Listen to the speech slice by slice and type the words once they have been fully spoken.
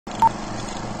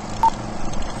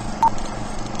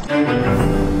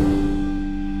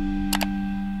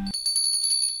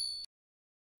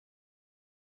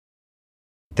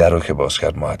درو که باز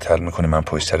کرد معطل میکنه، من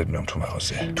پشت سرت میام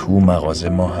تو مغازه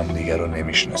ما هم دیگه رو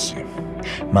نمیشناسیم.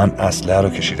 من اسلحه رو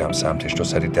کشیدم سمتش، تو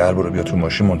سری در برو بیا تو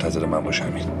ماشین منتظر من باش.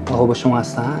 همین آقا با شما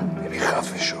هستن؟ ببین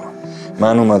خفه شو،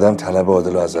 من اومدم طلب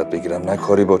عادل رو ازت بگیرم، نه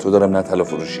کاری با تو دارم نه طلا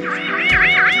فروشی.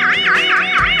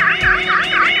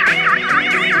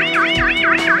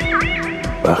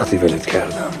 وقتی ولت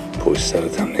کردم پشت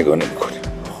سرت هم نگاه نمیکنی.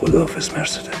 خداحافظ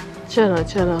مرسده.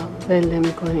 چرا ول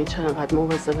نمی‌کنی؟ چرا انقدر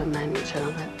مواظب منی؟ چرا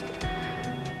انقدر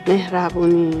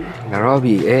مهربونی؟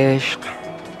 رابی، عشق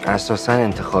اساسا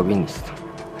انتخابی نیست.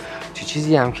 تو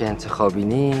چیزی هم که انتخابی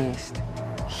نیست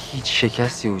هیچ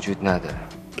شکستی وجود نداره.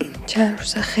 چند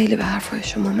روزه خیلی به حرفای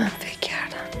شما من فکر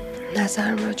کردم.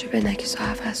 نظرم راجع به نکیسا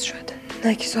عوض شده.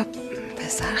 نکیسا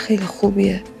پسر خیلی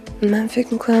خوبیه. من فکر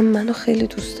میکنم منو خیلی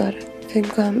دوست داره. فکر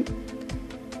میکنم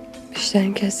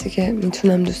بیشترین کسی که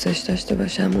میتونم دوستش داشته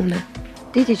باشم اونه.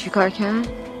 دیدی چی کار کرد؟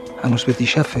 هنوز به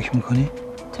دیشب فکر میکنی؟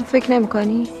 تو فکر نمی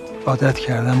کنی؟ عادت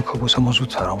کردم کابوسمو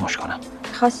زود فراموش کنم.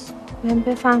 خواست بهم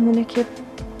بفهمونه که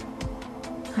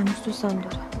هنوز دوستم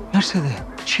داره. مرسده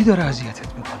چی داره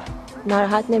اذیتت میکنه؟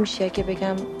 ناراحت نمیشه که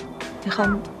بگم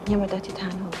میخوام یه مدتی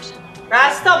تنها باشم.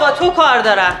 رستا با تو کار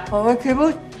دارم. آقا کی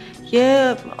بود؟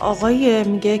 یه آقایی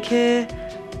میگه که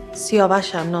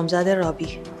سیاوشم نامزد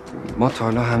رابی. ما تا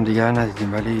حالا همدیگر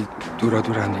ندیدیم ولی دورا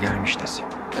دور همدیگر میشناسیم.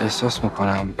 احساس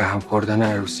میکنم به هم خوردن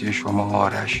عروسی شما و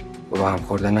آرش و به هم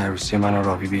خوردن عروسی من و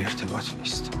رابی بی ارتباط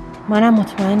نیست. منم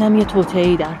مطمئنم یه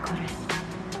توطئه‌ای در کاره.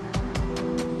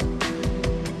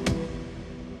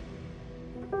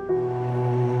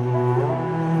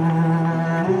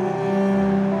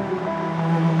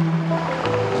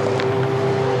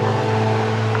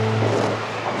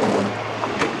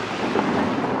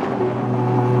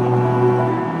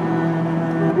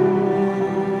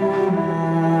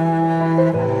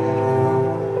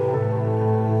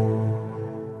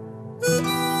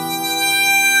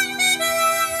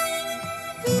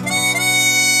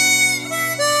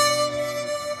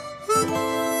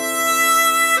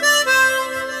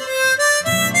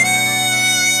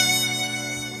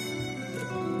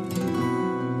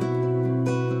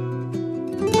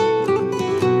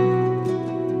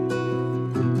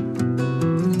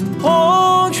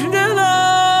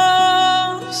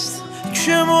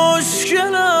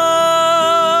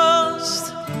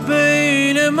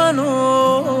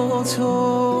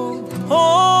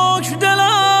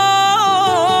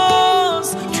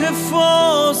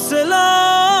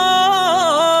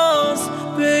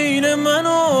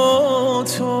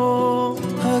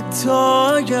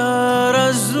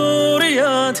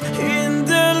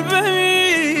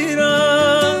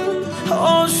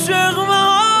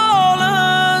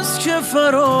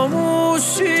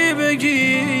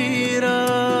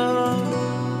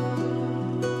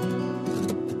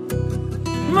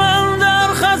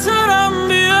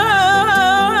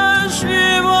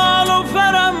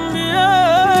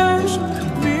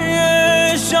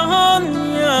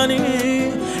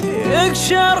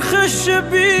 چرخش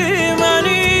بی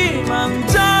منی من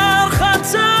در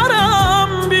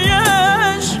خطرم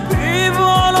بیش بی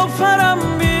بال و پرم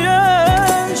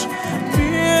بیش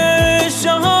بیش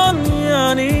جهان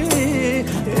یعنی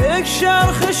یک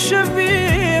چرخش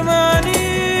بی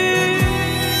منی.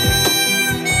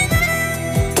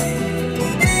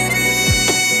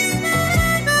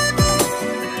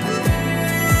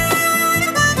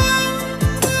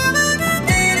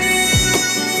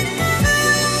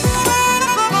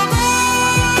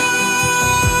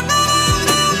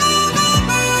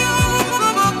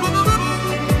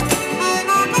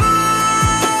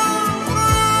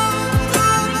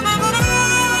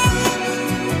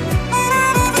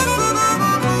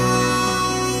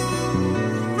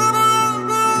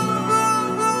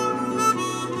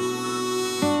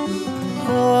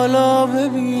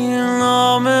 ببین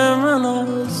نام من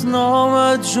از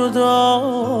نامت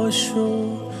جدا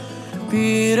شد،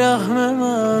 بیرحم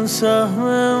من سهم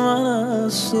من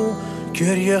از تو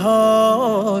گریه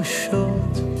ها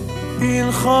شد.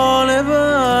 این خانه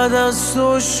بعد از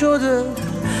تو شده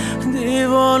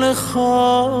دیوان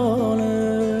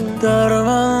خانه، در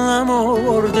من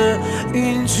نمرده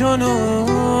این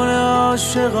جنون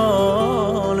عاشقانه.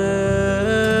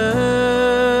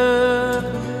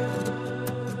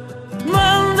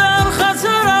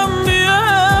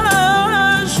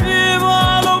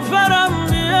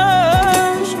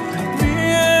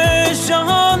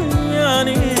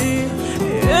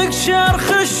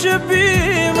 چرخش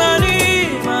بی منی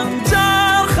من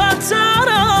در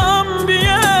خطرم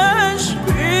بیش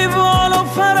بی بال و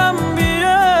پرم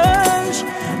بیش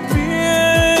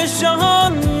بیش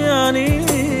جهان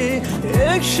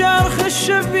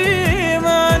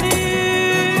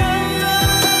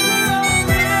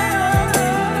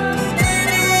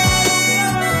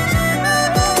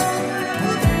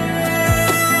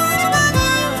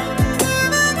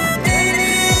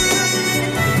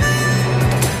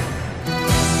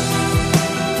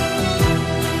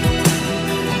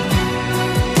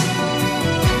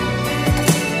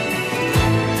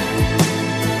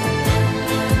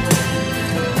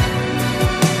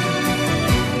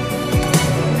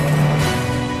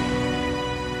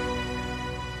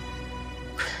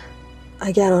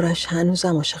اگر آرش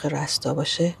هنوزم عاشق رستا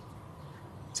باشه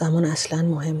زمان اصلا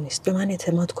مهم نیست. به من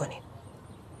اعتماد کنین.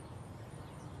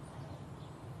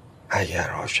 اگر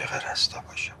عاشق رستا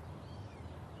باشه.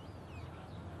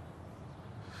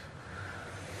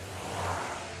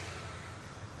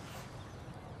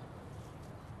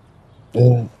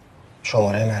 این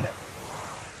شماره منه.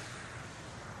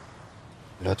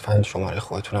 لطفاً شماره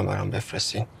خودتونم برام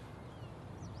بفرستین،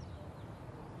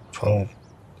 چون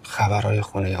خبرهای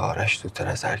خونه آرش زودتر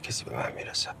از هر کسی به من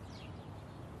میرسه.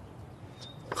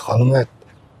 خانم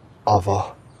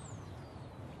آوا،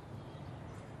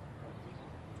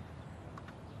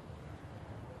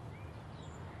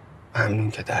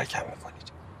 ممنون که درکم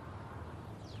میکنید.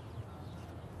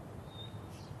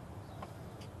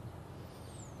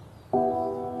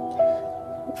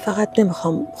 فقط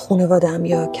نمیخوام خانواده‌ام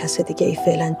یا کس دیگه ای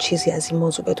فعلا چیزی از این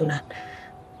موضوع بدونن.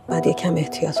 بعد یکم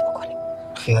احتیاط بکنیم.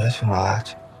 خیالتون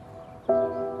راحت.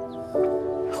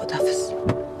 خداحافظ.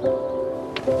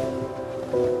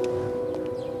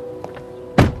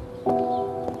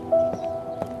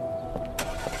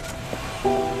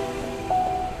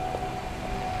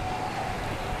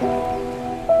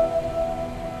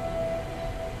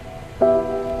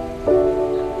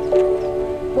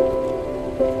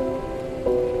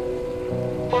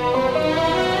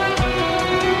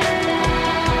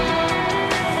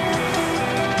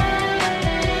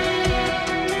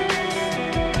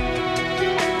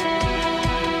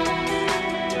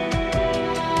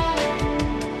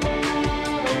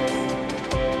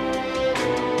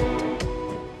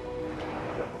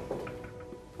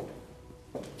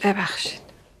 ببخشید.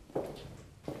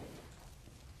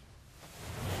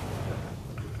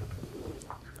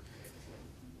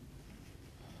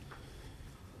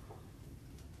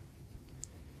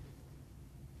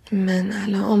 من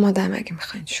الان آمادم اگه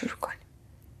میخواین شروع کنیم.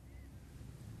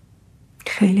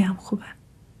 خیلی هم خوبه.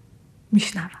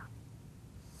 میشنوم.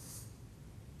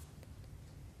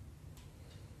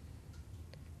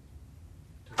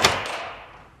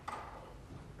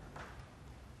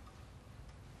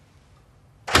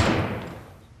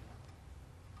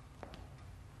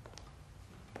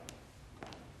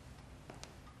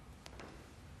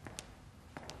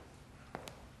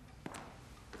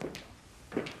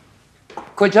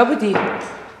 کجا بودی؟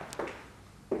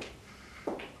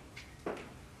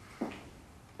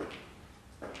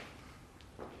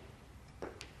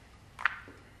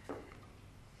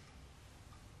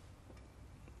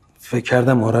 فکر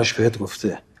کردم آرش بهت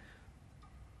گفته.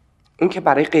 اون که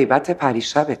برای غیبت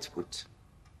پریشبت بود.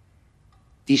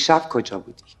 دیشب کجا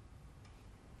بودی؟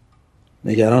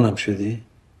 نگرانم شدی؟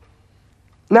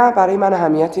 نه، برای من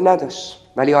اهمیتی نداشت،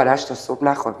 ولی آرش تا صبح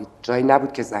نخوابید. جایی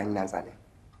نبود که زنگ نزنه.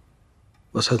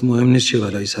 واسط مهم نیست چه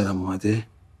بلایی سرم اومده؟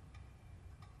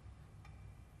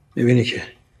 میبینی که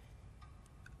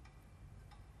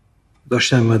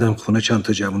داشتم اومدم خونه، چند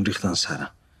تا جوون ریختن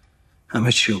سرم.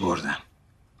 همه چی رو بردن.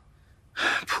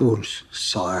 پول،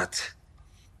 ساعت،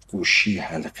 گوشی،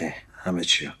 حلقه، همه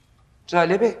چی رو.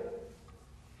 جالبه.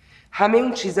 همه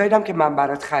اون چیزایی هم که من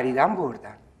برات خریدم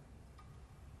بردن.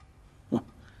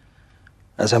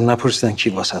 ازم نپرسیدن کی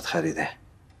واسط خریده.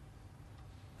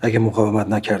 اگه مقاومت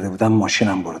نکرده بودم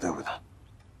ماشینم برده بودن.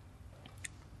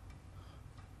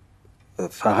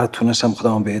 فقط تونستم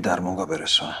خودم به یه درمانگاه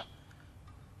برسونم.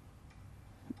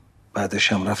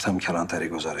 بعدش هم رفتم کلانتری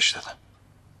گزارش دادم.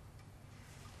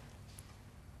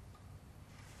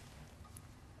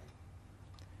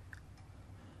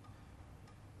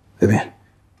 ببین،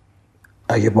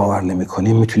 اگه باور نمی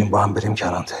کنیم میتونیم با هم بریم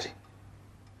کلانتری.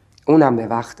 اونم به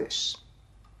وقتش.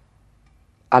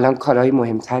 الان کارهای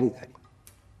مهمتری داریم.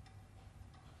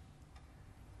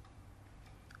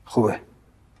 خوبه.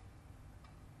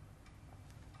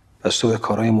 پس تو به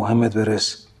کارهای مهمت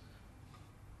برس.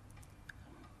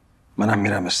 منم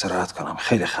میرم استراحت کنم.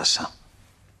 خیلی خستم.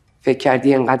 فکر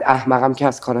کردی اینقدر احمقم که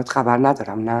از کارات خبر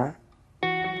ندارم، نه؟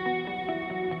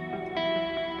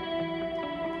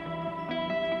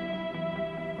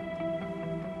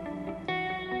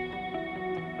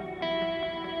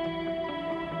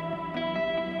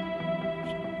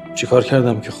 چیکار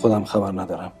کردم که خودم خبر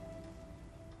ندارم؟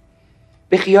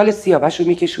 به خیال سیاوش رو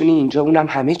میکشونی اینجا، اونم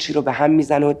همه چی رو به هم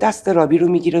میزنه و دست رابی رو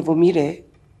میگیره و میره.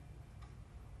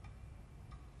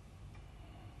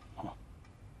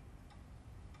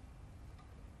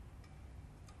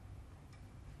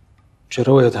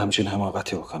 چرا باید همچین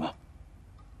حماقتی بکنم؟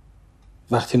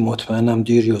 وقتی مطمئنم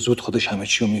دیر یا زود خودش همه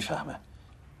چی رو میفهمه.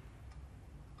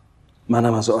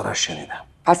 منم از آرش شنیدم.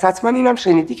 پس حتما اینم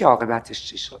شنیدی که عاقبتش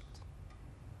چی شد.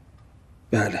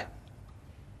 بله.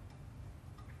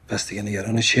 پس دیگه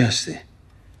نگران چی هستی؟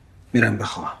 میرم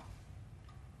بخوابم.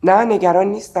 نه، نگران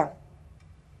نیستم.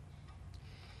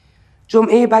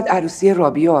 جمعه بعد عروسی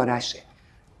رابی و آرشه.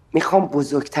 میخوام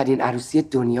بزرگترین عروسی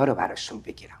دنیا رو براشون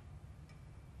بگیرم.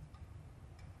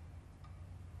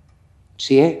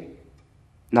 چیه؟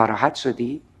 ناراحت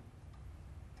شدی؟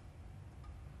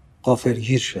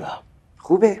 غافلگیر شدم.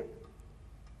 خوبه.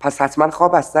 پس حتما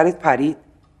خواب از سرت پرید.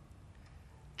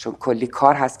 چون کلی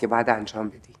کار هست که باید انجام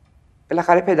بدی.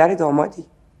 بالاخره پدر دامادی.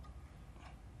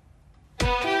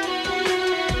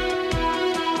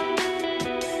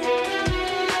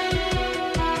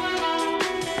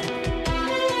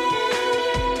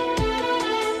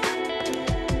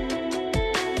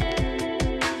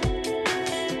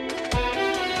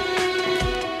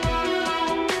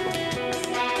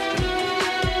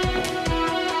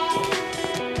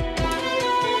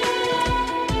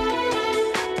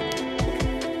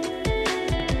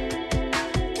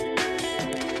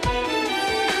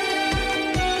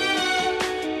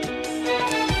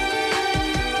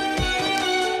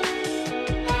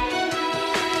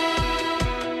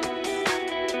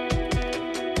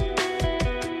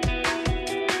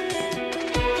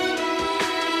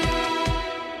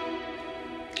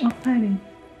 آفرین،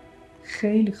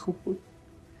 خیلی خوب بود.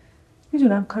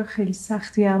 میدونم کار خیلی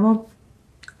سختیه اما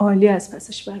عالی از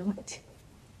پسش برآمدی.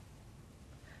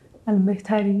 الان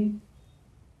بهتری؟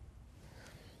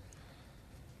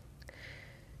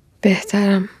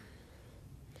 بهترم،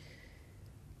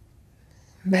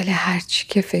 ولی هرچی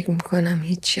که فکر میکنم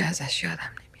هیچی ازش یادم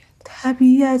نمیاد.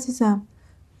 طبیعی عزیزم،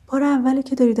 بار اوله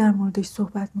که داری در موردش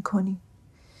صحبت میکنی.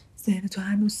 ذهن تو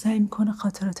هنوز سعی میکنه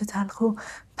خاطرات تلخو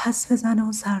پس بزنه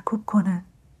و سرکوب کنه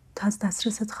تا از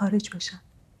دسترست خارج بشن.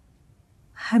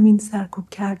 همین سرکوب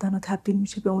کردن و تبدیل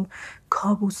میشه به اون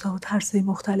کابوسا و ترسای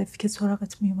مختلفی که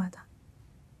سراغت میومدن.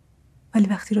 ولی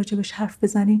وقتی راجبش حرف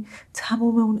بزنی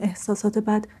تمام اون احساسات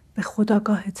بد به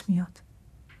خودآگاهت میاد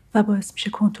و باعث میشه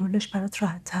کنترلش برات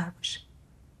راحت تر باشه.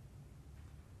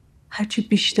 هرچی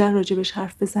بیشتر راجبش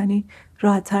حرف بزنی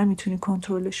راحت تر میتونی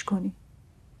کنترلش کنی.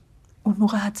 اون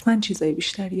موقع حتما چیزای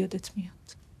بیشتری یادت میاد.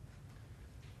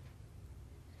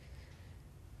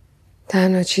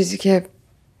 تنها چیزی که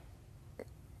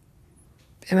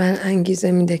به من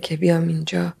انگیزه میده که بیام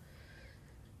اینجا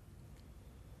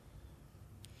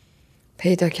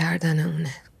پیدا کردن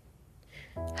اونه.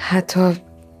 حتی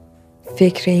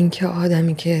فکر این که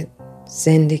آدمی که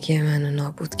زندگی منو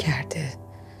نابود کرده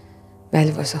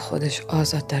ولی واسه خودش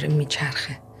آزاد داره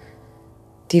میچرخه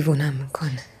دیوونم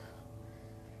میکنه.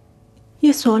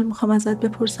 یه سوال میخوام ازت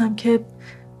بپرسم که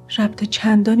ربط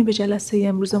چندانی به جلسه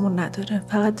امروزمون نداره،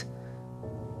 فقط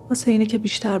واسه اینه که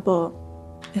بیشتر با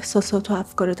احساسات و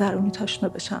افکار درونی آشنا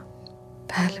بشم.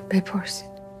 بله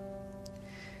بپرسید.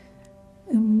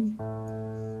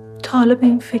 تا حالا به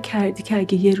این فکر کردی که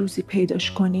اگه یه روزی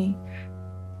پیداش کنی،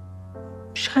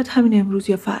 شاید همین امروز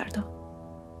یا فردا،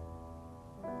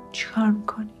 چی کار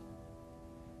میکنی؟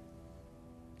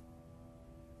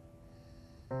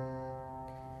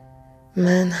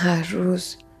 من هر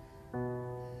روز،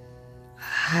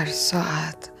 هر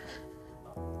ساعت،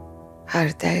 هر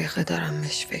دقیقه دارم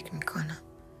بهش فکر میکنم.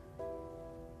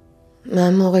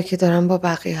 من موقعی که دارم با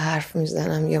بقیه حرف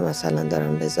میزنم یا مثلا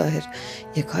دارم به ظاهر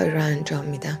یه کاری رو انجام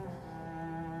میدم،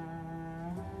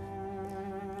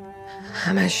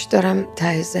 همش دارم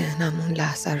ته ذهنم اون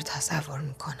لحظه رو تصور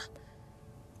میکنم.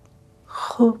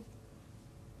 خب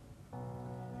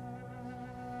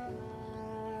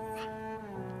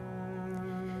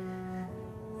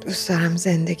دوست دارم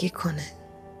زندگی کنه،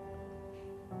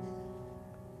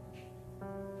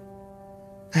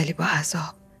 ولی با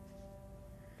عذاب.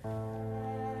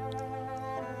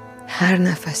 هر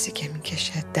نفسی که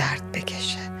میکشه درد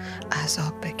بکشه،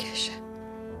 عذاب بکشه،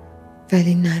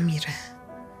 ولی نمیره،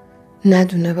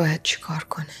 ندونه باید چی کار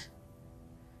کنه.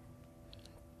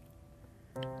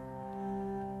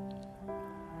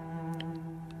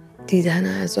 دیدن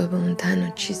عذاب اون تنها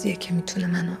چیزیه که میتونه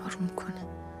منو آروم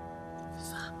کنه.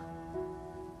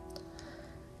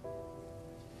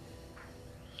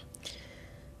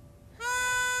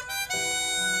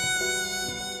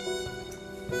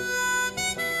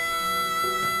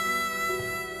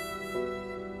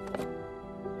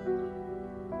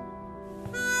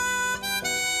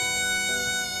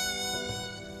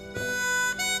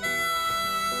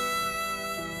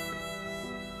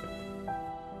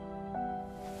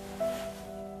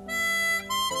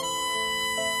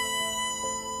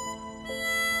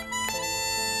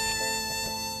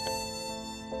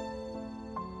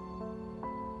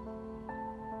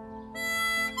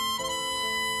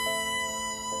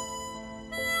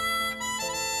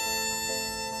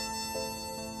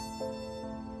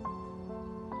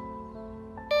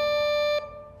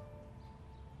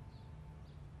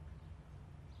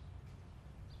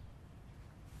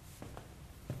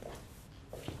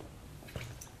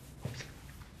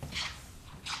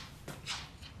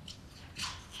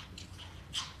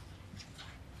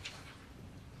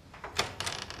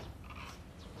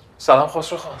 سلام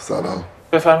خسرو خان. سلام.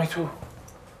 بفرمی تو.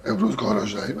 امروز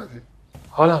گاراژ نیومدی؟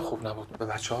 حالم خوب نبود، به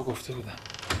بچه‌ها گفته بودم.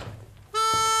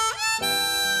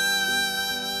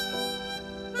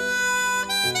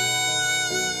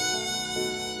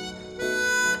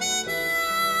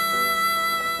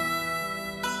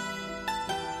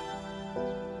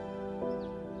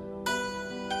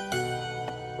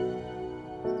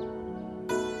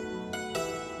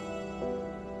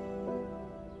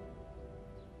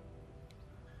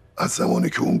 از زمانی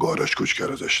که اون گاراژ کوچیک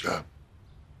رو داشتم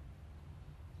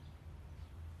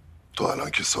تا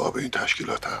الان که صاحب این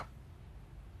تشکیلاتم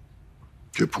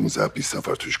که 15-20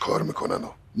 نفر توش کار میکنن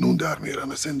و نون در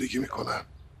میارن و زندگی میکنن،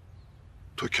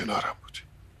 تو کنارم بودی.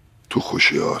 تو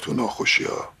خوشی ها تو ناخوشی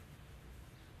ها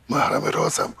محرم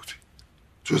رازم بودی،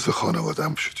 جزو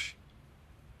خانوادم شدی.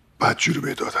 بدجوری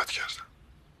بیدادت کردم.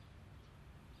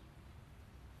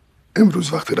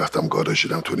 امروز وقتی رفتم گاراژ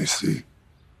دیدم تو نیستی،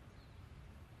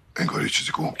 انگار یه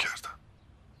چیزی گم کردم.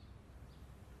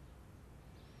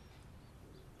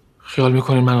 خیال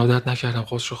میکنین من عادت نکردم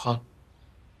خسرو خان؟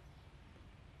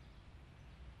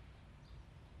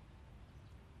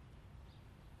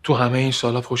 تو همه این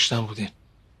سالا پشتم بودین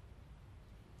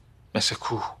مثل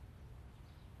کوه،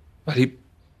 ولی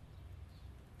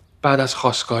بعد از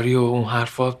خواستگاری و اون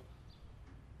حرفا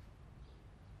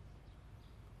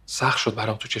سخت شد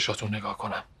برام تو چشاتون نگاه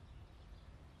کنم.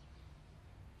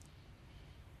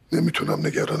 نمیتونم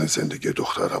نگران زندگی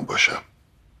دخترم باشم،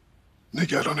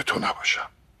 نگران تو نباشم.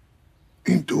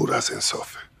 این دور از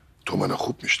انصافه. تو منو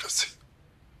خوب میشناسی.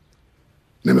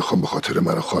 نمیخوام به خاطر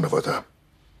من و خانوادم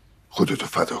خودتو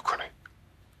فدا کنی.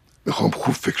 میخوام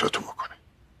خوب فکراتو بکنی.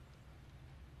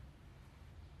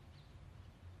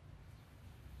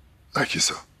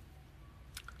 نکیسا،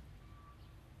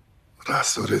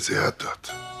 رستا رضایت داد.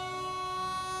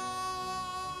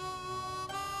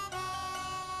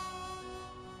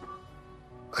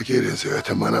 اگه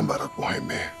رضایت منم برات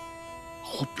مهمه،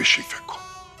 خوب بشین فکر کن،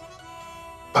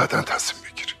 بعداً تصمیم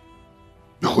بگیری.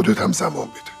 به خودت هم زمان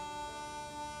بده.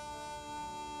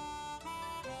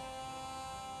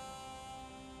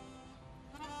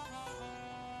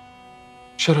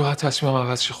 چرا باید تصمیمم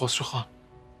عوض شه خسرو خان؟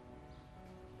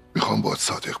 میخوام باهات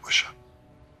صادق باشم.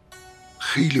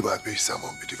 خیلی باید بهش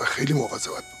زمان بدی و خیلی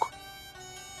مواظبت بکن،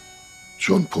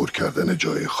 چون پر کردن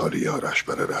جای خالی آرش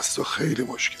برای رستا خیلی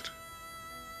مشکله.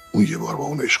 اون یه بار با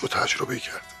اون عشق و تجربه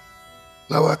کرده.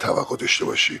 نباید توقع داشته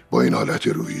باشی با این حالت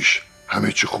روحیش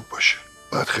همه چی خوب باشه.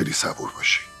 باید خیلی صبور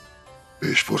باشی،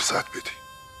 بهش فرصت بدی.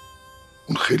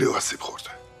 اون خیلی آسیب خورده.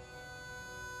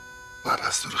 من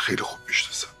رستا رو خیلی خوب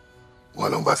میشناسم. اون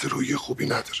الان وضع روحی خوبی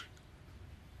نداره.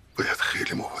 باید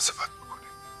خیلی مواظبت بکنی.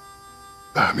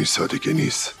 به همین سادگی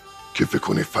نیست که فکر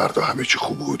کنی فردا همه چی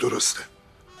خوبه و درسته.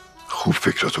 خوب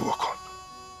فکراتو بکن.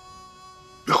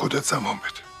 به خودت زمان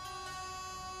بده.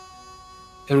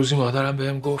 یه روزی مادرم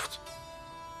بهم گفت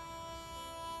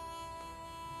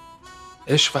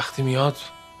عشق وقتی میاد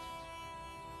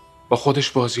با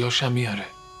خودش بازیاشم میاره.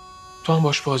 تو هم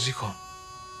باش بازی کن،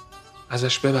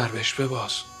 ازش ببر، بهش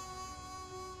بباز،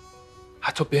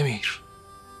 حتی بمیر،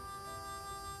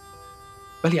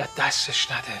 ولی از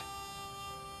دستش نده.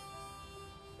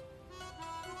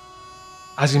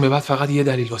 از این به بعد فقط یه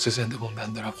دلیل واسه زنده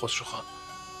موندن دارم خسرو خان،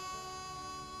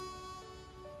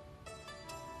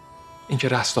 این که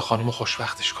رستا خانومو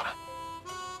خوشبختش کنم.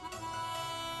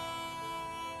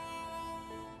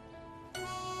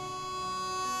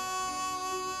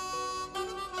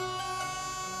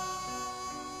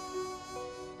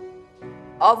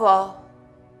 آوا.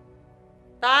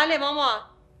 بله مامان.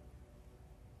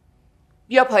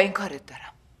 بیا پایین کارت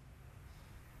دارم.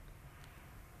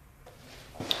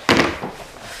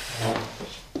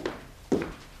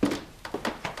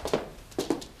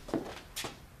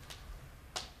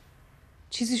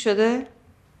 چیزی شده؟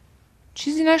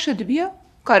 چیزی نشده، بیا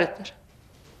کارت دارم.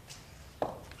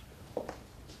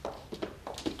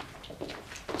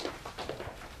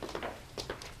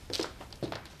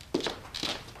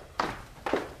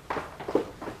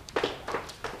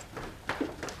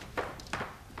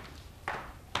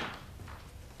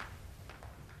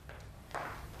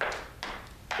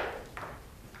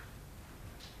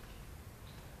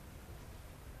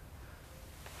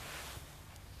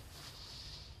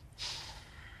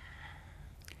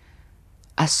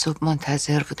 از صبح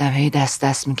منتظر بودم، هی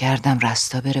دست میکردم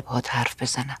رستا بره باهات حرف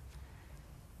بزنم.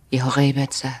 یهو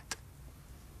غیبت زد.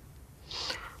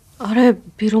 آره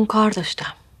بیرون کار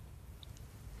داشتم.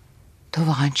 تو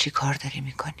واقعا چی کار داری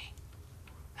میکنی؟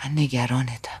 من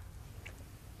نگرانتم.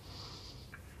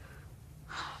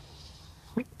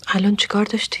 الان چی کار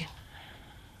داشتی؟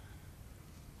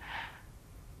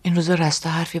 این روزا رستا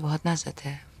حرفی باهات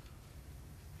نزده؟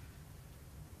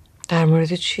 در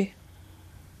مورد چی؟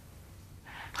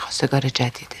 خواستگار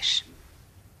جدیدش.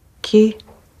 کی؟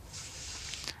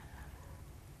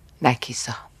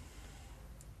 نکیسا.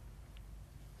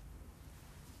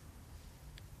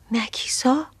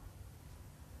 نکیسا؟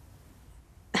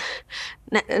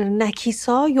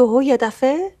 نکیسا یهو یه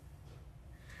دفعه؟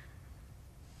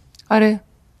 آره،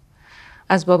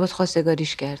 از بابات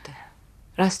خواستگاریش کرده.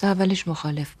 رستا اولش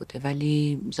مخالف بوده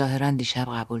ولی ظاهرا دیشب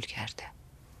قبول کرده.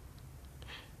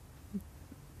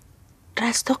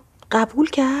 رستا قبول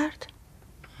کرد؟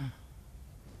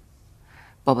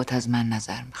 بابات از من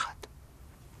نظر میخواد.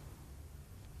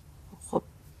 خب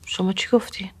شما چی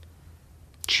گفتین؟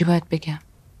 چی باید بگم؟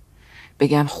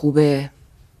 بگم خوبه،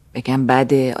 بگم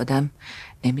بده، آدم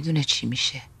نمیدونه چی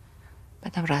میشه.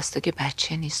 بعدم رستا که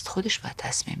بچه نیست، خودش باید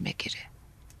تصمیم بگیره.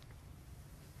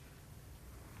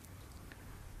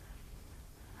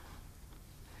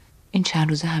 این چند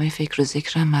روزه همه فکر و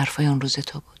ذکرم حرفای اون روز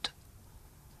تو بود،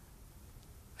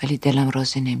 ولی دلم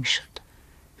راضی نمیشد.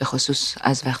 به خصوص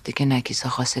از وقتی که نکیسا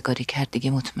خواستگاری کرد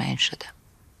دیگه مطمئن شدم.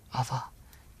 آوا،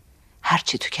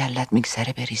 هرچی تو کلت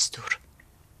میگذره بریز دور،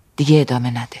 دیگه ادامه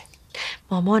نده.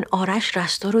 مامان، آرش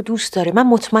رستا رو دوست داره. من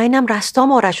مطمئنم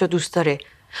رستام آرش رو دوست داره.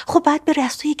 خب بعد به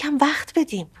رستا یکم وقت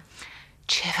بدیم.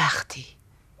 چه وقتی؟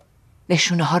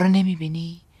 نشونه ها رو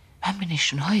نمیبینی؟ من به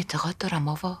نشونه ها اعتقاد دارم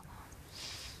آوا.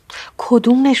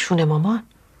 کدوم نشونه مامان؟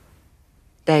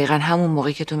 دقیقا همون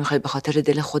موقعی که تو میخوای به خاطر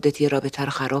دل خودت یه رابطه رو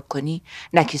خراب کنی،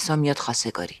 نکیسا میاد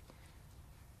خواستگاری.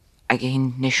 اگه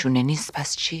این نشونه نیست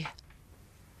پس چیه؟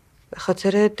 به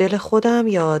خاطر دل خودم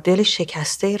یا دل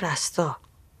شکسته رستا؟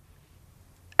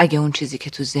 اگه اون چیزی که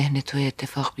تو ذهن تو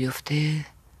اتفاق بیفته،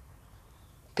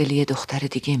 دل یه دختر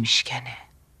دیگه میشکنه.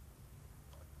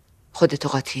 خودتو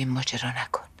قاطی این ماجرا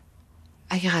نکن.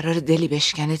 اگه قرار دلی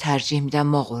بشکنه ترجیح میدم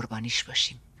ما قربانیش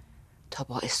باشیم تا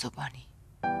باعث و بانی.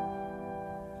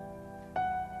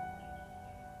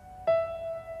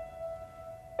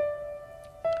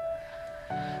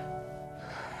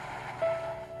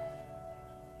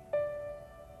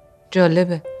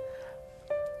 جالبه،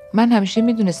 من همیشه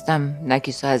میدونستم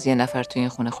نکیسا از یه نفر تو این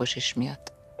خونه خوشش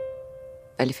میاد،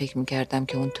 ولی فکر میکردم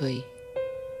که اون تویی.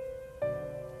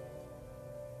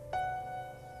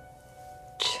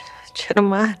 چرا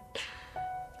من؟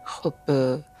 خب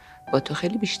با تو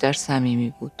خیلی بیشتر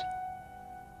صمیمی بود.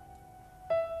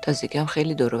 تازگی هم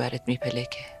خیلی دور و برت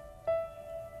میپلکه.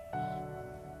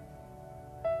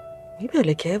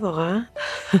 میپلکه واقعا؟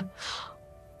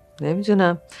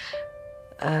 نمیدونم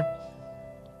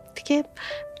دیگه.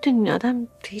 میدونین آدم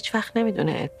هیچ وقت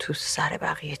نمیدونه تو سر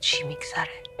بقیه چی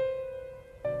میگذره.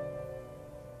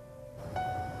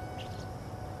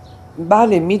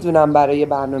 بله میدونم برای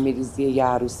برنامه ریزی یه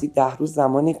عروسی 10 روز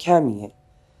زمان کمیه،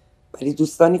 ولی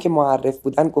دوستانی که معرف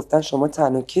بودن گفتن شما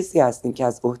تنها کسی هستین که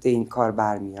از عهده این کار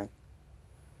برمیان.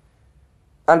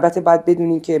 البته باید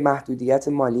بدونین که محدودیت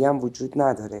مالی هم وجود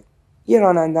نداره. یه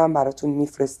راننده هم براتون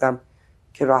میفرستم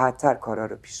که راحت تر کارا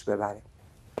رو پیش ببره.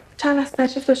 چند وقت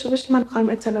تشریف داشته باشید، من میخوایم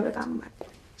اطلاع بدم. اومد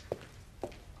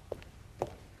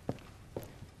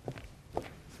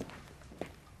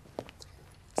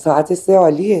ساعت 3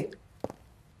 عالیه.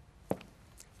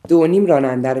 2:30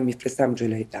 راننده رو میفرستم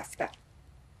جلوی دفتر.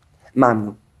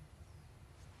 ممنون.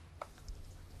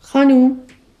 خانوم،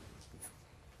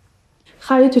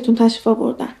 خریدتون تشریف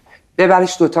آوردن.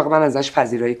 ببرش تو اتاق من ازش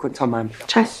پذیرایی کن تا من بیام.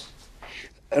 چشم.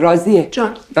 راضیه؟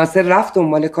 جان. ناصر رفت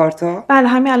دنبال کارتا؟ بله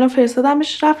همین الان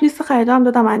فرستادمش، رفت لیست خریدام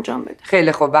دادم انجام بده.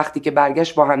 خیلی خوب، وقتی که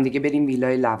برگشت با هم دیگه بریم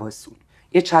ویلای لواسون.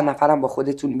 یه چند نفرم با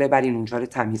خودتون ببرین اونجا رو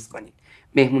تمیز کنین.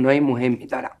 مهمونای مهمی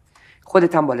دارم.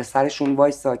 خودت هم بالا سرشون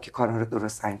وایسا که کارا رو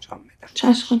درست انجام بدن.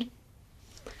 چشم خانم.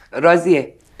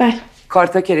 راضیه؟ بله.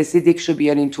 کارتا که رسید یکشو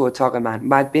بیارین تو اتاق من.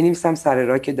 بعد بنویسم سر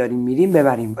راه که داریم میریم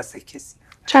ببریم واسه کسی.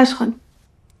 چشم خانم.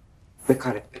 به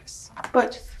کارت برس.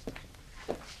 باشه.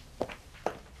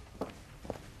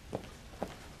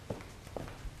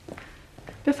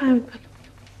 بفهمید بالا.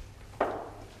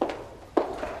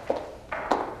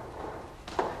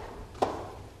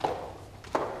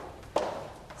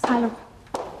 سلام.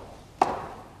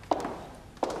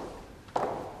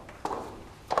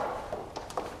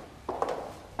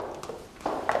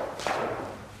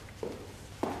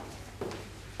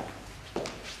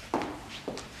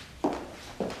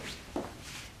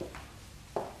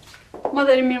 ما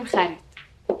داریم میریم خرید.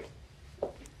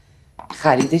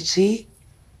 خرید چی؟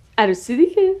 عروسی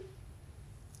دیگه.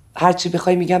 هرچی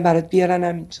بخوای میگم برات بیارن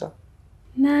همینجا.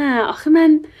 نه آخه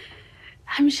من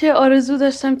همیشه آرزو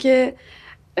داشتم که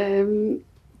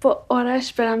با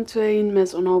آرش برم توی این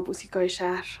مزونا و بوتیکای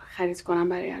شهر خرید کنم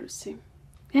برای عروسی.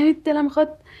 یعنی دلم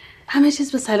میخواد همه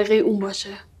چیز به سلیقه اون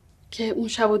باشه. که اون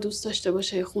شب رو دوست داشته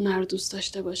باشه، خونه رو دوست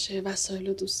داشته باشه، وسایل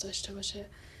رو دوست داشته باشه.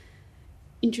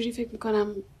 اینجوری فکر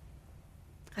میکنم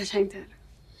قشنگ‌تره.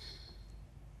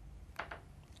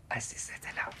 عزیز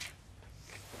دلم،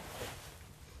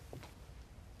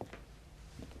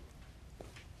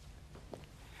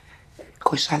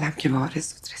 خوشحالم که به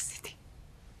آرزوت رسیدی.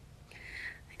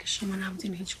 اگه شما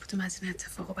نبودین هیچ کدوم از این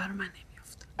اتفاقا برای من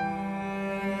نمیافتاد.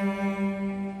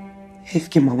 حیف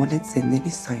که مامانت زنده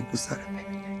نیست تا این روزا رو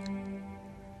ببینه.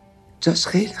 جاش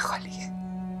خیلی خالیه.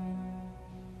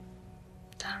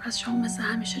 در از شما مثل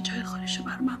همیشه جای خالیشو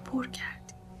برای من پر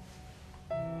کردی.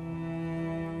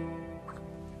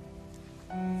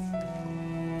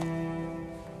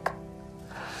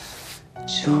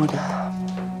 جونم.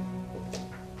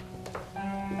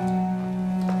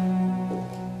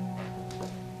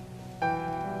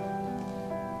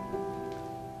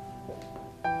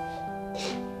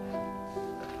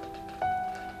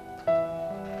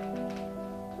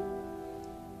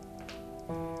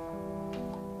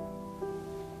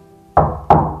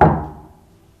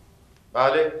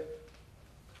 بله.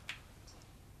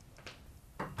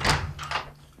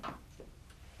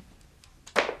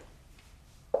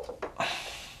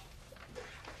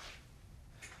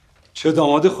 چه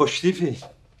داماد خوشتیپی.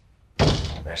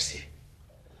 مرسی.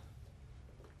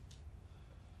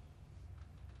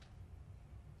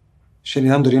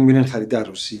 شنیدم دارین میرین خرید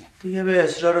عروسی. دیگه به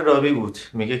اصرار رابی بود.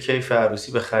 میگه کیف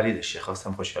عروسی به خریدشه.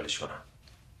 خواستم خوشحالش کنم.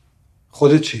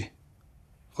 خودت چی؟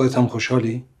 خودت هم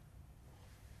خوشحالی؟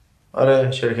 آره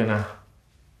چرا که نه.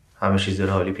 همه چیز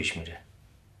داره حالی پیش میره.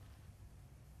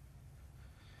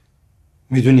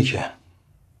 میدونی که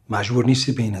مجبور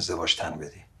نیستی به این ازدواج تن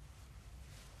بدی.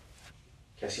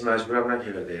 کسی مجبورم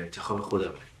نکرده. انتخاب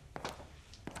خودمه.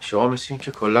 شما مثل این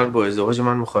که کلا با ازدواج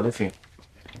من مخالفین.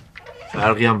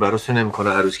 فرقی هم براتون نمیکنه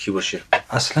عروس کی باشه.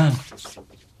 اصلا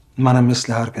منم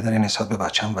مثل هر پدری نسبت به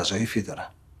بچه‌م وظایفی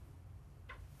دارم.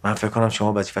 من فکر کنم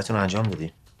شما وظیفتون رو انجام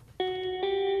دادین.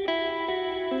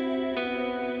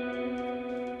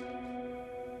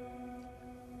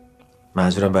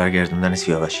 منظورم برگردوندن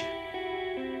سیاوشه.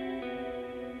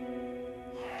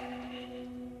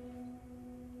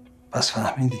 پس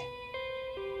فهمیدی؟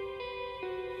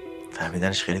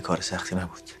 فهمیدنش خیلی کار سختی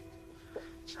نبود.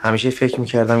 همیشه فکر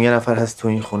میکردم یه نفر هست تو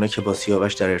این خونه که با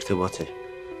سیاوش در ارتباطه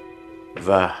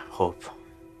و خب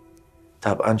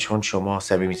طبعا چون شما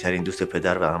صمیمی‌ترین دوست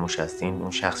پدر و عموش هستین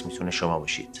اون شخص میتونه شما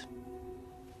باشید.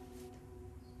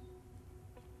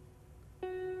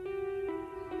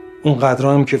 اون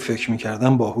قدرها هم که فکر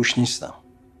میکردم باهوش نیستم.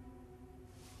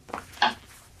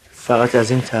 فقط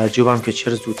از این تعجبم که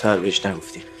چرا زودتر بهش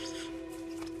نگفتی.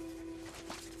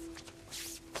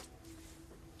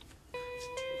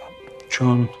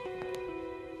 چون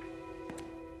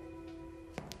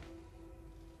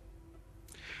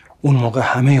اون موقع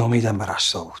همه امیدم به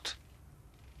رستا بود.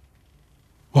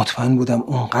 مطمئن بودم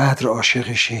اونقدر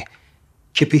عاشقشه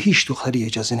که به هیچ دختری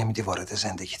اجازه نمیدی وارد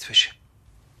زندگیت بشه.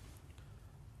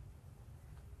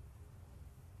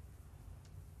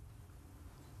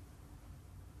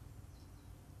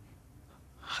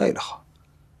 خیلی خوب.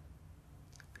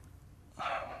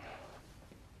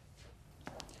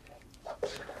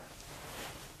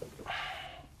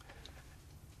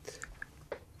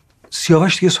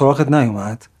 سیاوش دیگه سراغت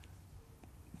نیومد؟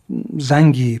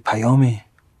 زنگی، پیامی؟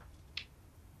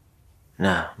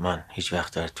 نه من هیچ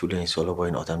وقت در طول این سالا با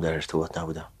این آدم در ارتباط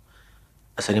نبودم.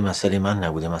 اصلا این مسئله من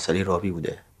نبوده، مسئله رابی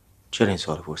بوده. چرا این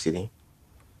سوال پرسیدین؟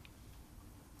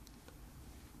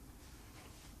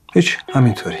 هیچ،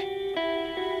 همینطوری.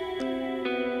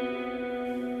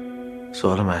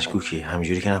 سوال مشکوکی،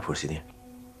 همینجوری که نپرسیدین.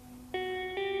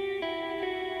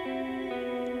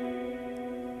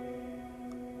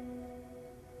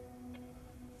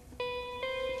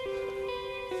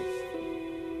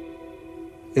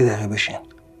 یه دقیقه بشین.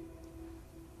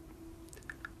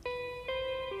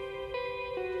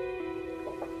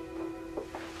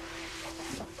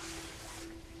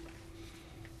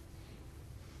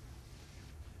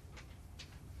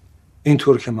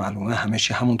 اینطور که معلومه همه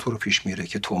چی همونطور پیش میره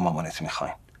که تو و مامانت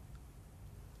میخواین.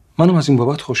 منم از این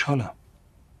بابت خوشحالم.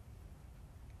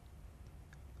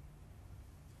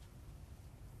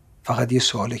 فقط یه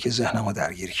سواله که ذهنمو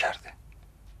درگیر کرده.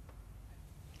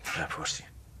 بپرسین.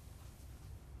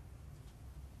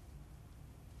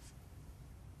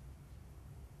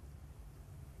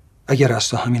 اگر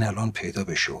رستا همین الان پیدا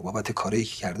بشه و بابت کاری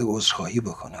که کرده عذرخواهی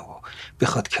بکنه و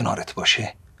بخواد کنارت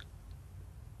باشه،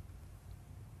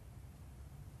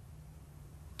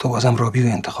 تو بازم رابی رو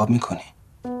انتخاب میکنی؟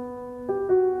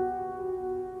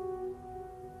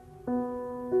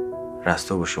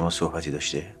 رستا با شما صحبتی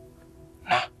داشته؟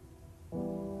 نه.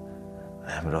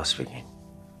 هم راست بگین.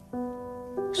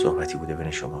 صحبتی بوده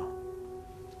بین شما؟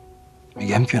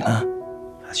 میگم که نه.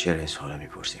 پس چرا این سوالا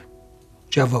میپرسیم؟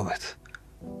 جوابت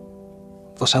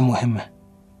واسه مهمه.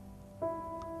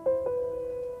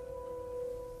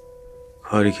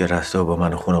 کاری که رستا با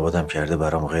من و خانوادم کرده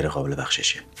برام غیر قابل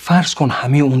بخششه. فرض کن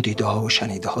همه اون دیده ها و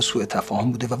شنیده ها سوء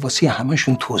تفاهم بوده و واسه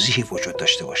همه‌شون توضیحی وجود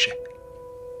داشته باشه.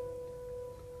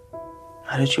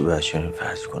 هر چی باید چنین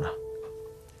فرض کنم؟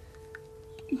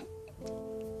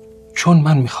 چون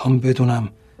من میخوام بدونم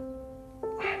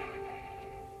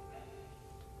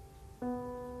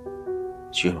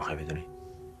چی میخوای بدونی؟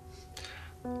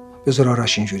 بذار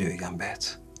آرش اینجوری بگم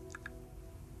بهت.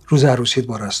 روز عروسیت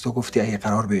با رستا گفتی اگه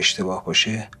قرار به اشتباه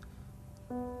باشه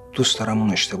دوست دارم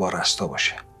اون اشتباه رستا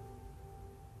باشه.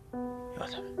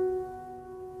 یادم.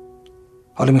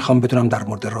 حالا میخوام بدونم در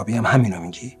مورد رابی هم همینو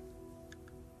میگی؟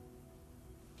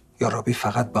 یا رابی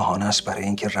فقط بهانه است برای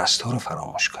اینکه رستا رو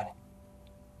فراموش کنی؟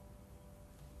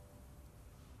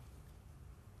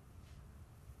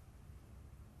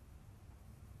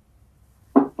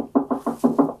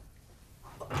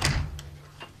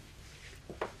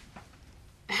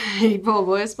 ای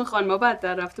بابا اسم خانما بد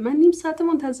در رفته. من نیم ساعت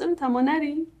منتظرتم و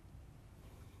نری؟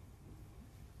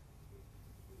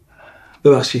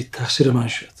 ببخشید تقصیر من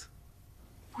شد.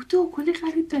 بودو کلی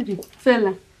خرید داریم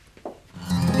فعلا.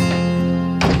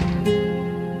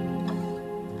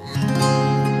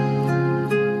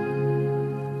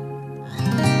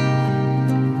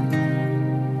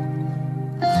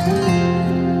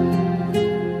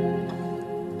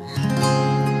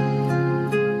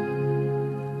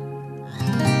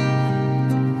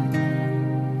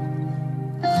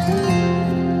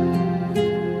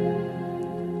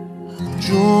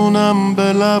 جونم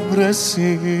به لب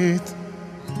رسید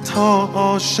تا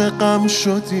عاشقم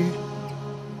شدی،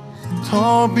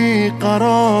 تا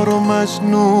بیقرار و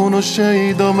مجنون و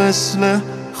شیدا مثل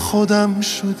خودم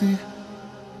شدی.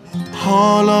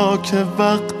 حالا که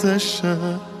وقتشه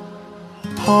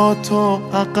پا تو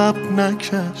عقب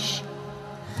نکش،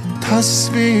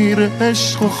 تصویر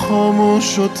عشق و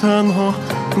خاموش و تنها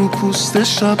رو پوست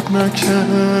شب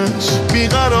نکش.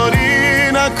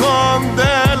 بیقراری نکن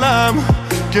دلم،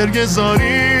 گریه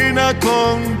زاری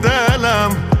نکن دلم،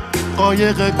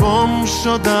 قایق گم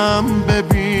شدم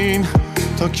ببین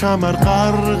تا کمر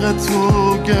غرق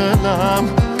تو گلم.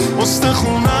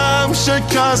 استخونم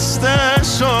شکسته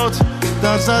شد،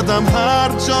 در زدم هر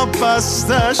جا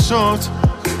بسته شد،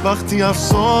 وقتی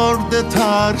افسرده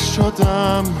تر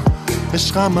شدم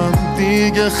عشقمم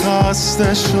دیگه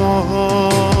خسته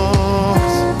شد.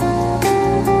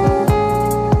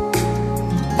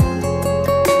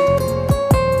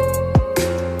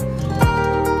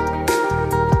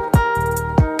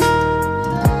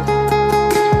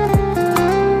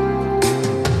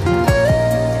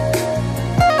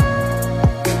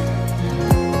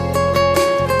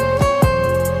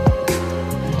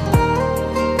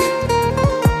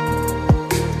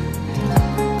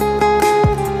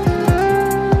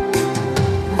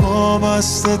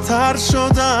 خسته تر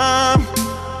شدم،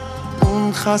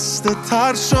 اون خسته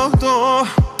تر شد و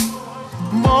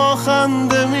با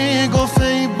خنده میگفت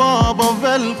ای بابا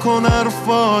ول کن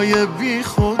حرفای بی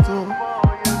خودو.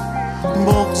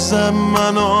 بغض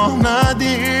منو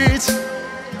ندید،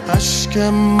 اشک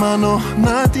منو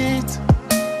ندید،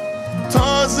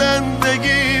 تا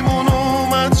زندگیمون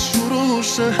اومد شروع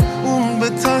شه اون به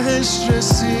تهش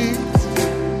رسید،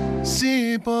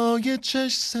 زیبای چشم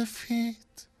سفید.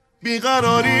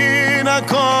 بیقراری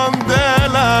نکن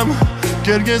دلم،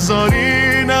 گریه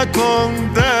زاری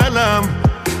نکن دلم،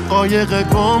 قایق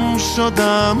گم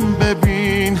شدم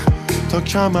ببین تا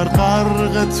کمر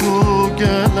غرق تو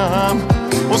گلم.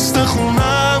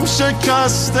 استخونم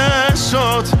شکسته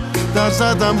شد، در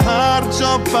زدم هر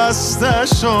جا بسته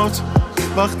شد،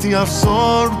 وقتی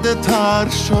افسرده تر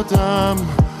شدم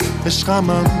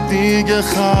عشقمم دیگه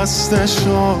خسته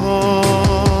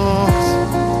شد.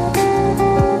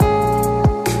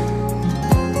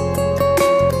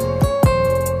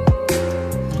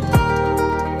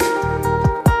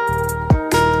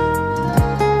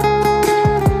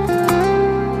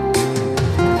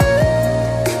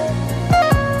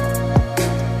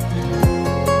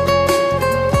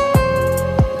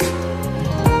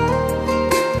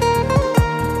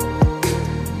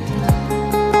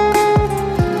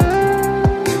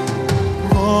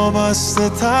 خسته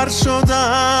تر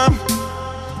شدم،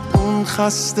 اون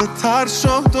خسته تر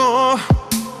شد و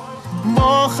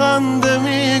با خنده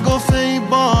میگفت ای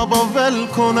بابا ول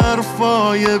کن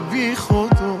حرفای بی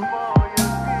خودو.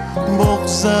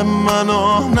 بغض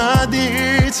منو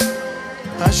ندید،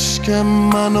 اشک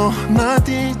منو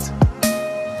ندید،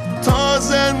 تا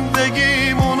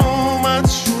زندگیمون اومد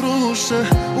شروع شه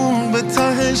اون به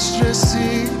ته تهش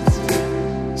رسید،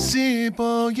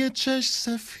 زیبای چش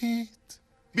سفید.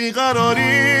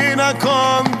 بیقراری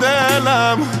نکن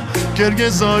دلم،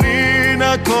 گریه‌زاری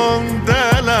نکن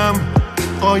دلم،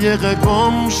 قایق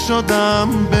گم شدم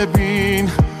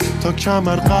ببین تا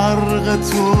کمر غرق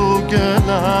تو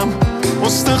گلم.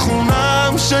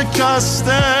 استخونم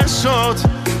شکسته شد،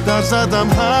 در زدم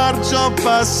هر جا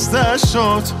بسته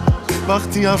شد،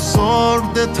 وقتی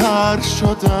افسرده تر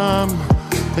شدم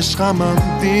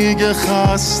عشقمم دیگه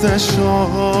خسته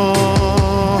شد.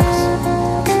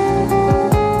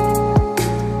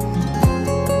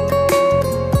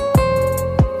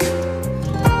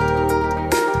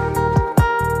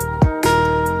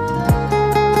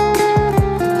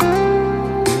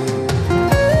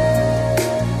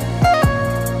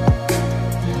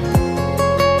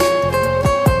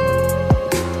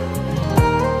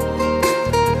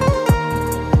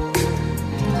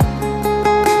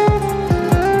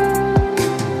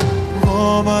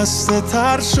 خسته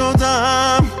تر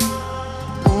شدم،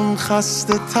 اون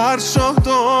خسته تر شد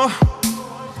و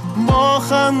با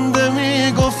خنده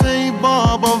میگفت ای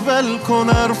بابا ول کن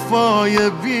حرفای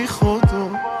بی خودو.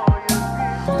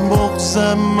 بغض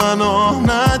منو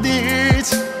ندید،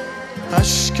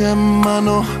 اشک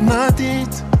منو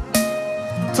ندید،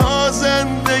 تا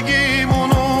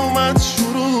زندگیمون اومد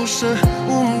شروع شه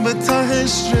اون به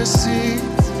تهش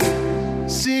رسید،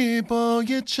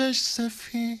 زیبای چش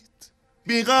سفید.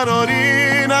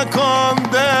 بیقراری نکن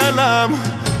دلم،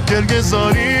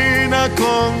 گریه‌زاری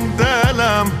نکن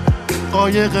دلم،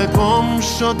 قایق گم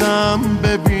شدم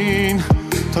ببین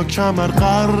تا کمر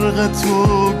غرق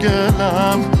تو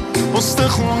گلم.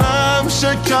 استخونم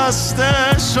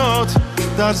شکسته شد،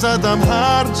 در زدم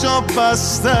هر جا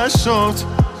بسته شد،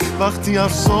 وقتی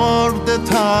افسرده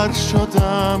تر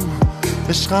شدم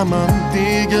عشقمم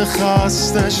دیگه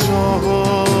خسته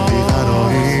شد.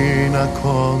 بیقراری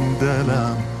نکن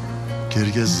دلم،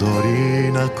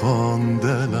 گریه‌زاری نکن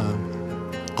دلم،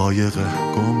 قایق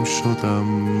گم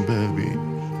شدم ببین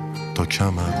تا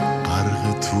کمر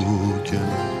غرق تو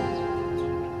گلم.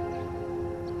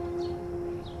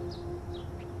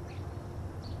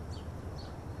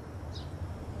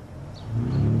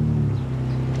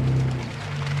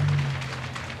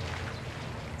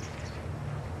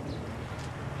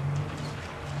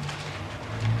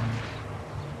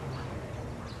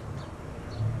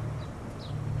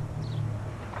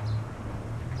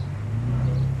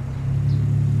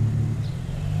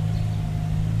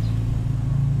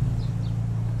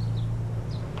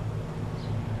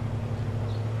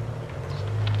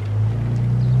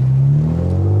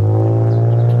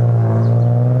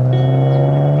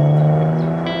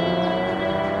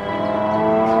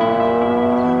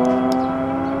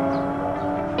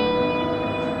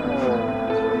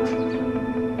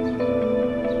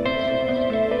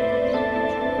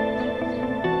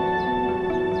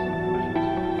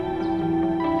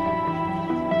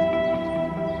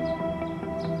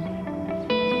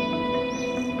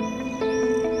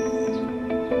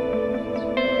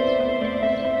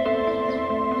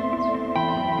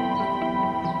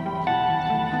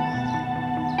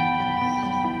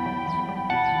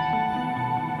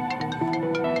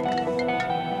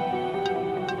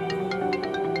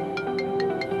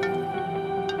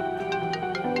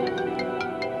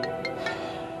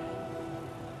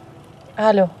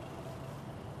 الو.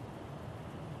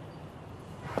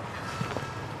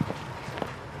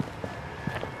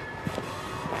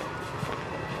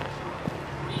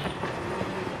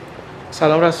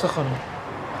 سلام رستا خانم.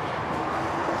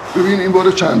 ببین این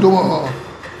بار چندم ها،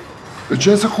 به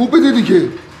جنس خوب بده دیگه.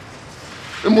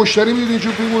 به مشتری میدید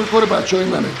اینجور بگو کار بچه های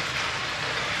منه.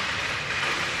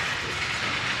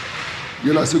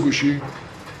 یه لحظه گوشی.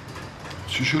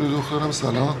 چی شده دخترم؟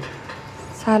 سلام.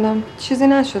 سلام. چیزی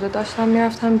نشده، داشتم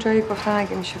میرفتم جایی، گفتن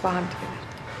اگه میشه با هم دیگه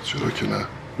بریم. چرا که نه،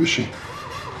 بشین.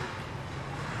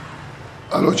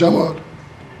 الو جمال،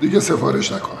 دیگه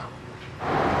سفارش نکنم.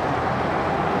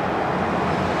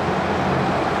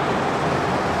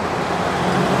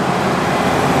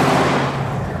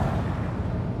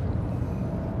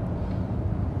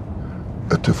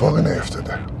 اتفاقی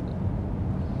نیفتاده،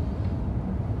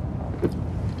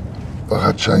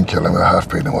 فقط چند کلمه حرف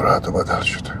بین ما رد و بدل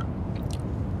شده.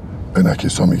 به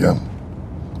نکیسا میگم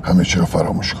همه چی رو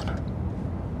فراموش کنه.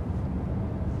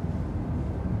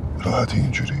 راحتی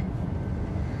اینجوری؟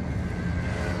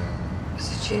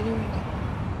 بسی چی نمیگه؟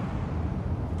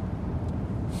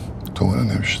 تو منو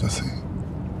نمیشناسی؟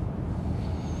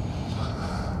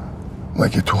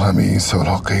 مگه تو همه این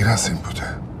سالها غیر از این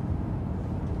بوده؟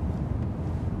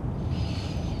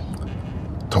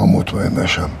 تا مطمئن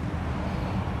نشم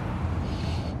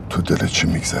تو دل چی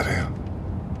میگذره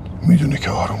میدونه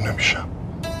که آروم نمیشم.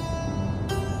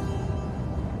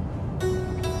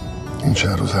 این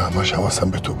چند روز همش حواسم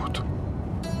به تو بود.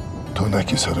 تو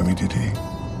نکیسا رو میدیدی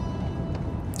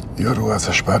یا رو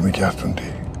ازش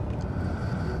برمیگردوندی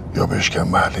یا بهش کم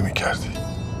محلی میکردی،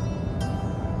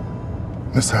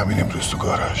 مثل همین امروز تو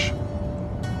گاراژ.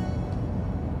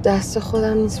 دست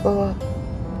خودم نیست بابا.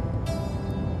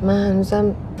 من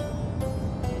هنوزم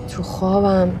تو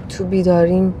خوابم، تو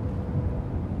بیداریم،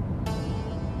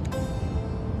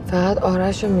 فقط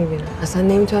آرش رو میبینم. اصلا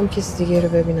نمیتونم کسی دیگه رو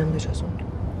ببینم به جز اون.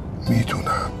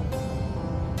 میدونم،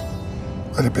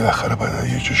 ولی بالاخره باید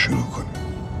یه جا شروع کنی.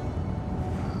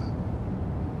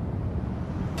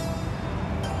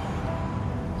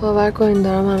 باور کنین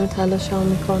دارم همه تلاشمو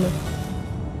میکنم.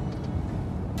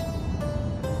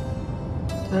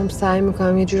 دارم سعی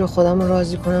میکنم یه جور خودم رو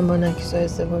راضی کنم با نکیسا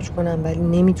ازدواج کنم، ولی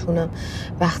نمیتونم.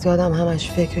 وقتی آدم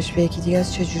همش فکرش به یکی دیگه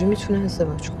است چجوری میتونه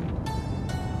ازدواج کنه؟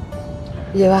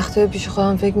 یه وقتی پیش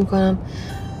خودم فکر میکنم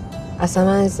اصلا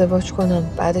من ازدواج کنم،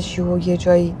 بعدش یه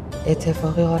جایی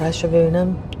اتفاقی آرش رو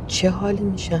ببینم چه حالی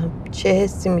میشم، چه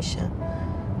حسی میشم.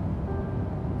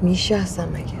 میشه اصلا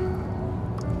مگه؟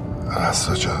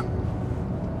 رستا جان،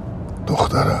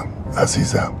 دخترم،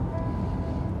 عزیزم،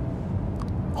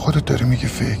 خودت داری میگی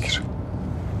فکر،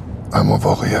 اما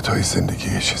واقعیت های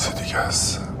زندگی یه چیز دیگه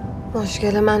است.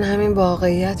 مشکل من همین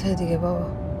واقعیته دیگه بابا.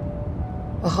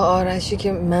 آخه آرشی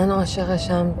که من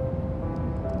عاشقشم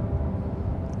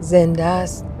زنده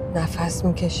است، نفس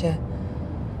میکشه،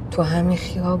 تو همین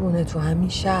خیابونه، تو همین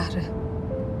شهره.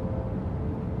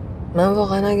 من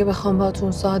واقعا اگه بخوام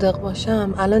باتون صادق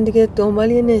باشم الان دیگه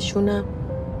دنبال یه نشونم،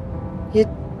 یه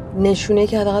نشونه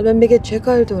که حداقل بهم بگه چه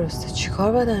کاری درسته، چی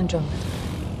کار باید انجام بدم.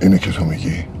 اینه که تو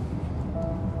میگی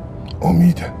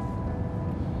امیده،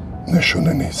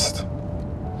 نشونه نیست.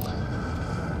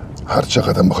 هر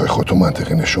چقدر بخوای خودتو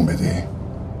منطقی نشون بدی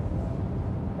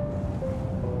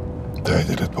ته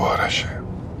دلت با آرشه.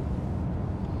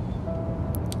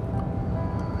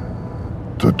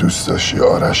 تو دوست داشتی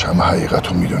آرش هم حقیقت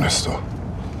رو میدونست و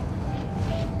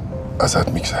ازت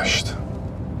میگذشت.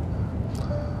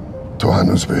 تو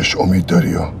هنوز بهش امید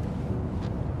داری و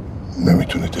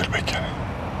نمیتونی دل بکنی.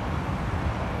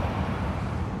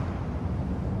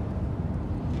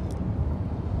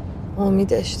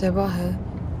 امید اشتباهه؟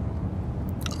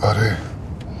 آره،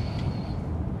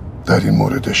 در این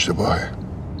مورد اشتباهه.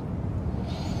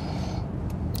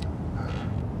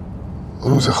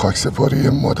 روز خاکسپاری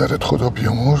مادرت خدا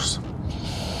بیامرز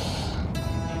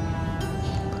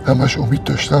همش امید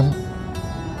داشتم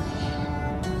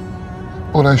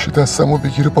بلند شه دستمو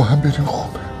بگیره با هم بریم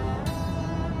خونه،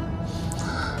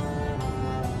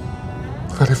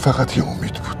 ولی فقط یه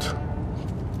امید بود.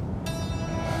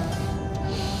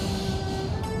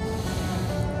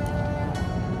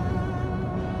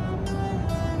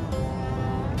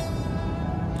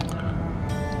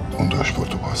 اون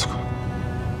داشبوردو باز کن.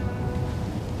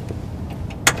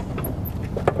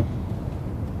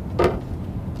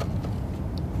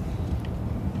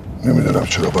 نمیدونم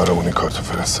چرا برامون این کارتو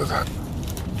فرستادن،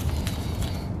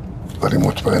 ولی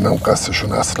مطمئنم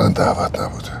قصدشون اصلا دعوت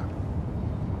نبوده.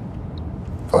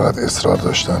 فقط اصرار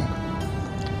داشتن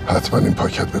حتما این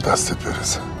پاکت به دستت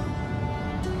برسه.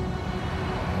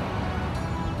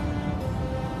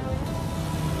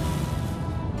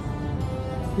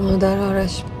 مادر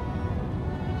آرش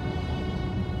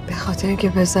به خاطر که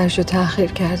پسرشو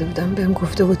تأخیر کرده بودم بهم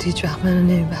گفته بود هیچ وقت منو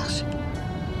نمیبخشه.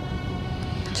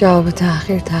 جواب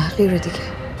تحقیر دیگه.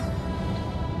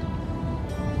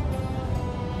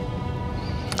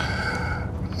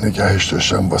 نگهش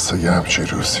داشتم واسه یه همچین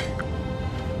روزی.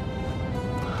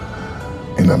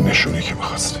 اینم نشونی که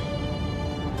میخواستی.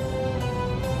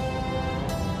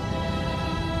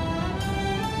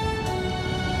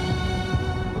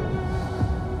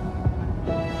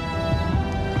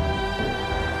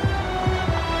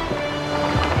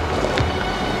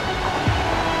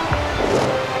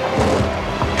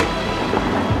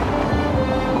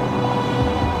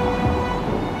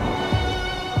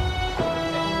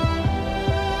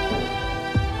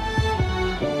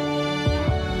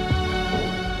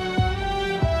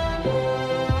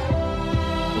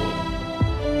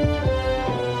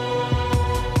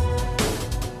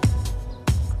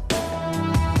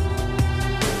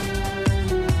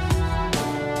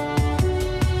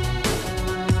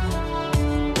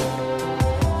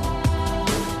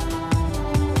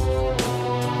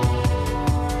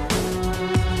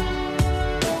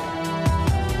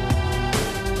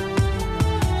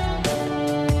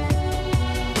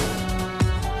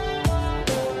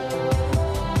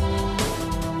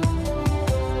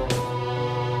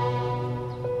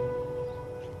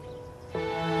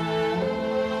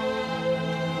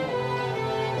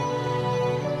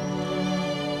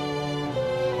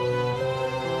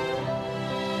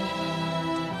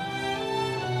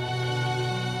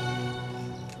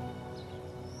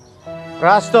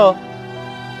 رستا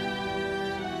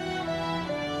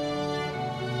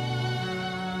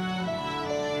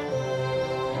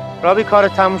رابی کار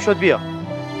تموم شد بیا.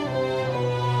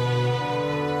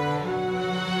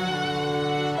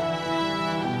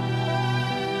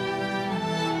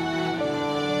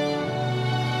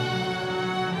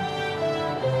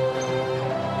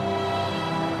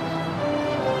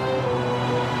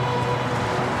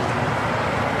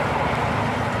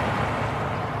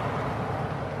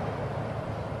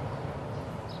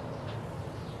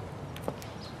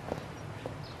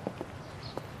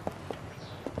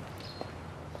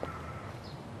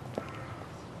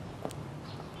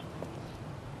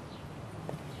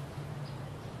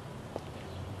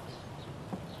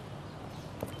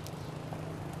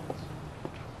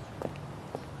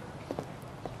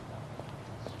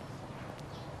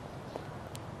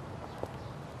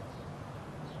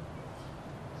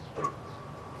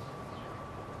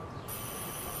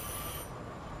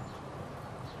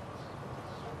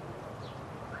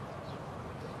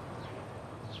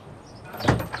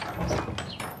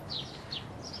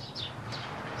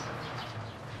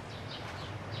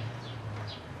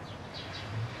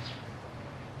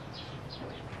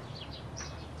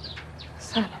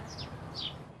 سلام.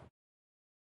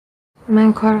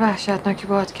 من کار وحشتناکی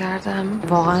باهات کردم.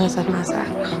 واقعا ازت معذرت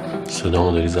میخوام.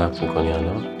 صدامو داری ضبط میکنی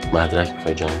الان؟ مدرک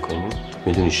میخوای جمع کنی؟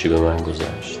 میدونی چی به من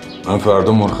گذشت؟ من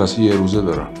فردا مرخصی یه روزه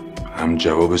دارم. هم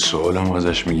جواب سوالم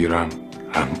ازش میگیرم،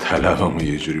 هم طلبمو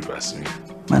یه جوری پس میگیرم.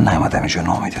 من نیومدم اینجا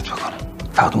ناامیدت بکنم.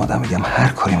 فقط اومدم بگم هر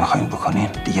کاری میخواین بکنین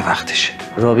دیگه وقتشه.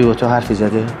 رابی با تو حرفی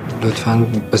زده؟ لطفاً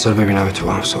بذار ببینم تو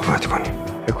با هم صحبت کنیم.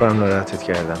 فکر کنم ناراحتت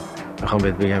کردم. میخوام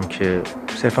بهت بگم که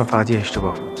صرفا فقط یه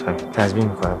اشتباه بود. تضمین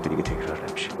میکنم که دیگه تکرار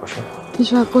نمیشه. باشه؟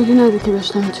 هیچ وقت قولی نده که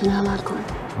بهش نمیتونی عمل کنی.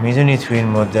 میدونی تو این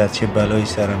مدت چه بلایی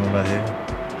سرم اومده؟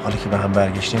 حالا که به هم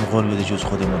برگشتیم قول بده جز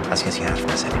خودمون از کسی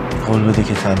حرف نزنیم. قول بده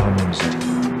که تنها نمیذاریم.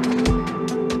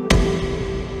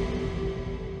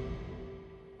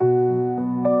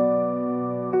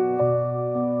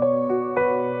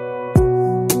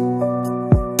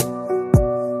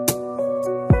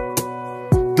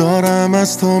 دارم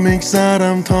از تو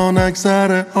میگذرم تا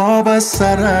نگذره آب از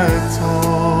سر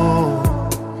تو،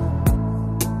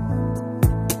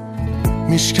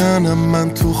 میشکنم من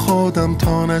تو خودم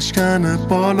تا نشکنه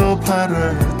بال و پر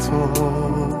تو.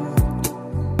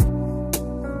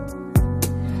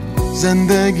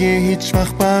 زندگی هیچ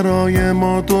وقت برای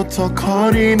ما دوتا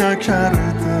کاری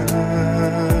نکرده،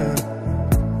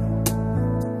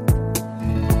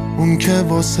 اون که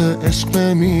واسه عشق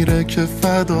بمیره که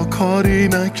فدا کاری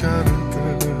نکرده،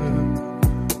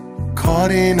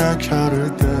 کاری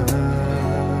نکرده.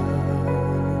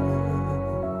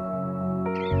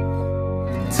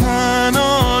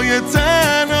 تنهای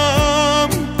تنام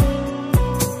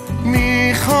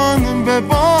میخوان به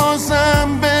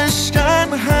بازم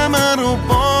بشکن همه رو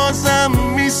بازم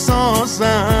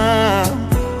میسازم،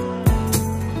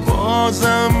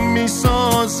 بازم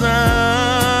میسازم.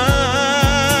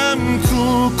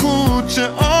 کوچه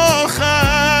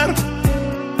آخر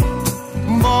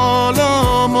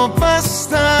بالامو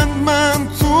بستن، من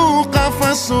تو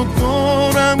قفس و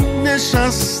دورم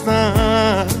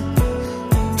نشستن،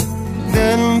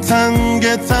 دل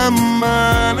تنگ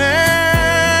تمنه.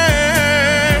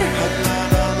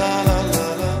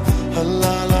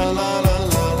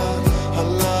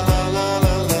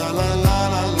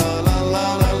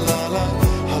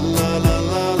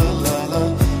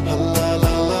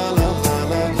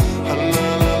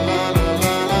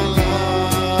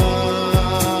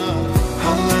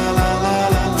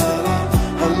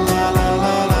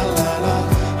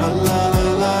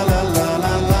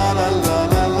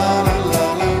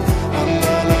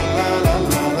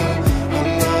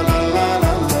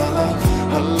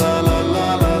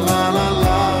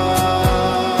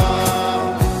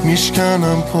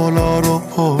 میشکنم پلا رو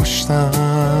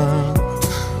پشتم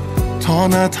تا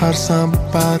نترسم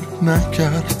بر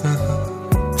نگردم،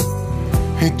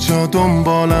 هیچ جا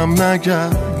دنبالم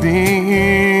نگردین،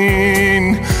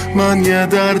 من یه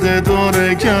درد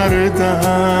دور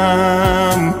گردم،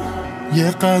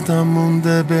 یه قدم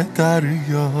مونده به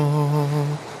دریا،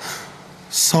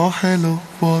 ساحل و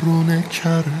بارونه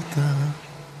کردم.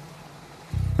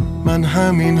 من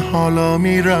همین حالا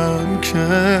میرم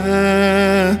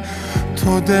که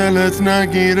تو دلت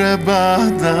نگیره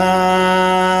بعدم.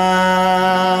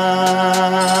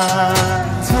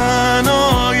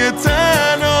 تنهای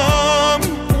تنام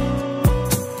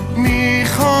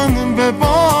میخوان به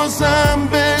بازم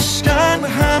بشکن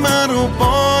همه رو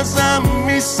بازم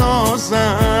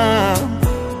میسازم،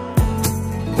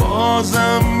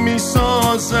 بازم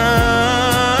میسازم.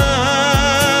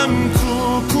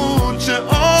 تو کوچه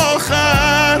آخر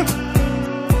آخر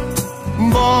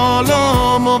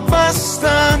بالامو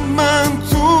بستن، من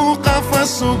تو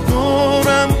قفس و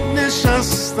دورم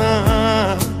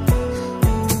نشستم،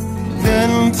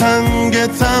 دل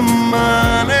تنگتم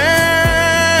منه،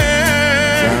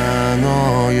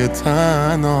 تنهای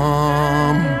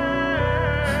تنام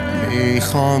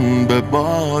میخوان به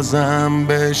بازم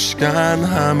بشکن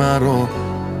همه رو،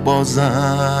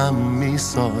 بازم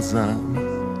میسازم،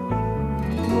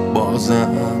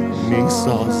 بازم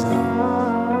میسازم.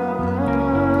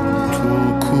 تو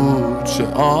کوچه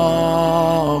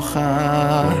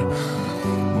آخر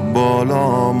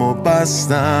بالامو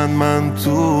بستن، من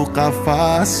تو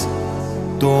قفس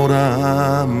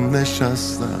دورم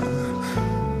نشستم،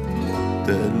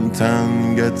 دل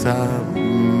تنگتم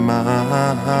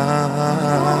من،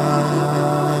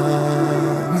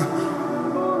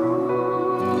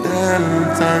 دل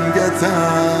تنگتم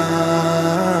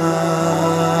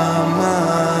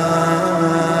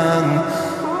من،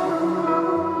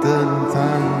 دل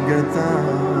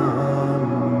تنگتم.